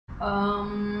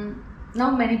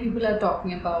Now many people are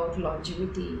talking about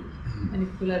longevity. Many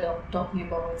people are talking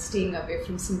about staying away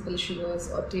from simple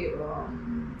sugars or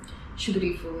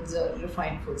sugary foods or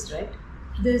refined foods, right?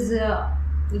 There's a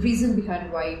reason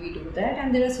behind why we do that,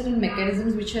 and there are certain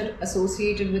mechanisms which are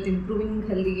associated with improving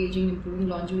healthy aging, improving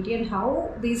longevity, and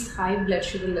how these high blood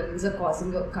sugar levels are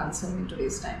causing a concern in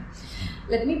today's time.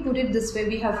 Let me put it this way: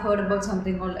 we have heard about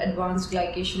something called advanced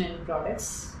glycation end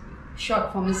products.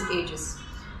 Short form is AGEs.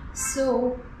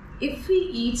 So if we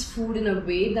eat food in a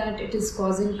way that it is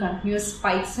causing continuous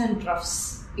spikes and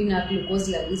troughs in our glucose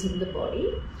levels in the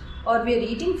body, or we are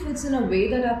eating foods in a way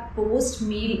that our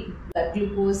post-meal blood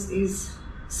glucose is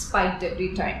spiked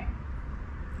every time.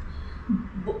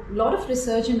 A lot of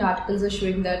research and articles are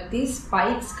showing that these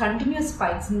spikes, continuous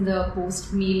spikes in the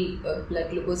post-meal blood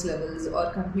glucose levels,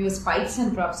 or continuous spikes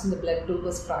and troughs in the blood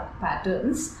glucose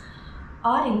patterns,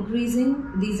 are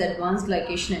increasing these advanced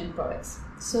glycation end products.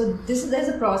 So there's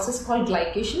a process called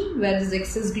glycation, where this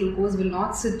excess glucose will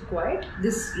not sit quiet.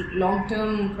 This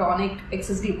long-term chronic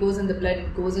excess glucose in the blood,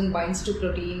 it goes and binds to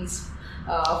proteins,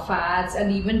 fats,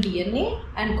 and even DNA,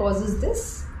 and causes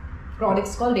this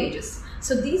products called AGEs.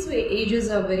 So these AGEs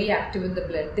are very active in the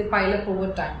blood. They pile up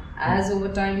over time. As over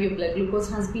time your blood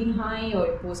glucose has been high, or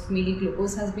your post-meal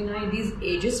glucose has been high, these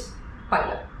AGEs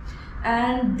pile up,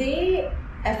 and they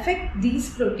affect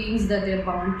these proteins that they're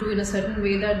bound to in a certain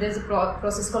way, that there's a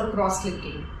process called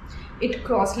cross-linking. It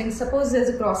cross-links. Suppose there's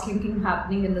a cross-linking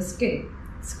happening in the skin.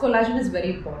 So collagen is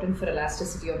very important for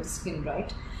elasticity of the skin,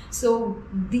 right? So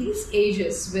these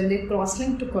AGEs, when they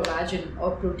cross-link to collagen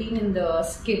or protein in the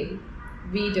skin,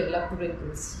 we develop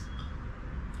wrinkles.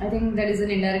 I think that is an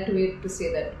indirect way to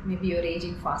say that maybe you're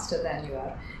aging faster than you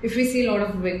are. If we see a lot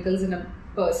of wrinkles in a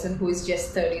person who is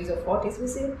just 30s or 40s, we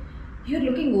say, you're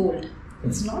looking old.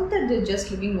 It's not that they're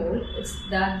just looking old, it's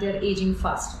that they're aging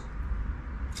faster.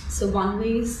 So one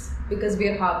way is because we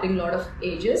are harboring a lot of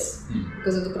AGEs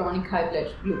because of the chronic high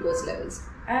blood glucose levels.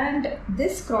 And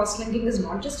this cross-linking is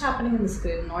not just happening in the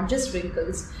skin, not just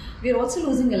wrinkles. We are also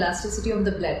losing elasticity of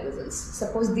the blood vessels.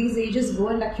 Suppose these AGEs go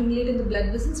and accumulate in the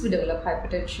blood vessels, we develop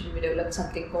hypertension, we develop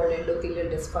something called endothelial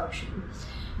dysfunction.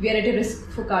 We are at a risk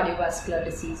for cardiovascular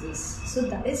diseases. So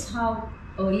that is how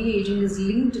early aging is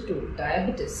linked to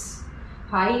diabetes,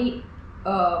 high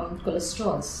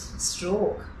cholesterol,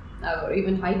 stroke, or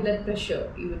even high blood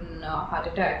pressure, even heart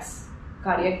attacks,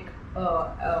 cardiac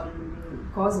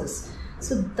causes.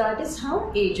 So that is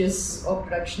how AGEs or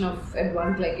production of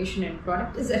advanced glycation end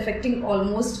product is affecting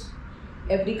almost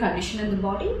every condition in the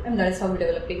body, and that is how we're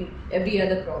developing every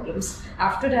other problems.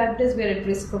 After diabetes, we are at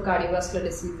risk for cardiovascular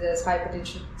diseases,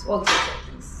 hypertension, all sorts of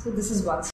things. So this is one.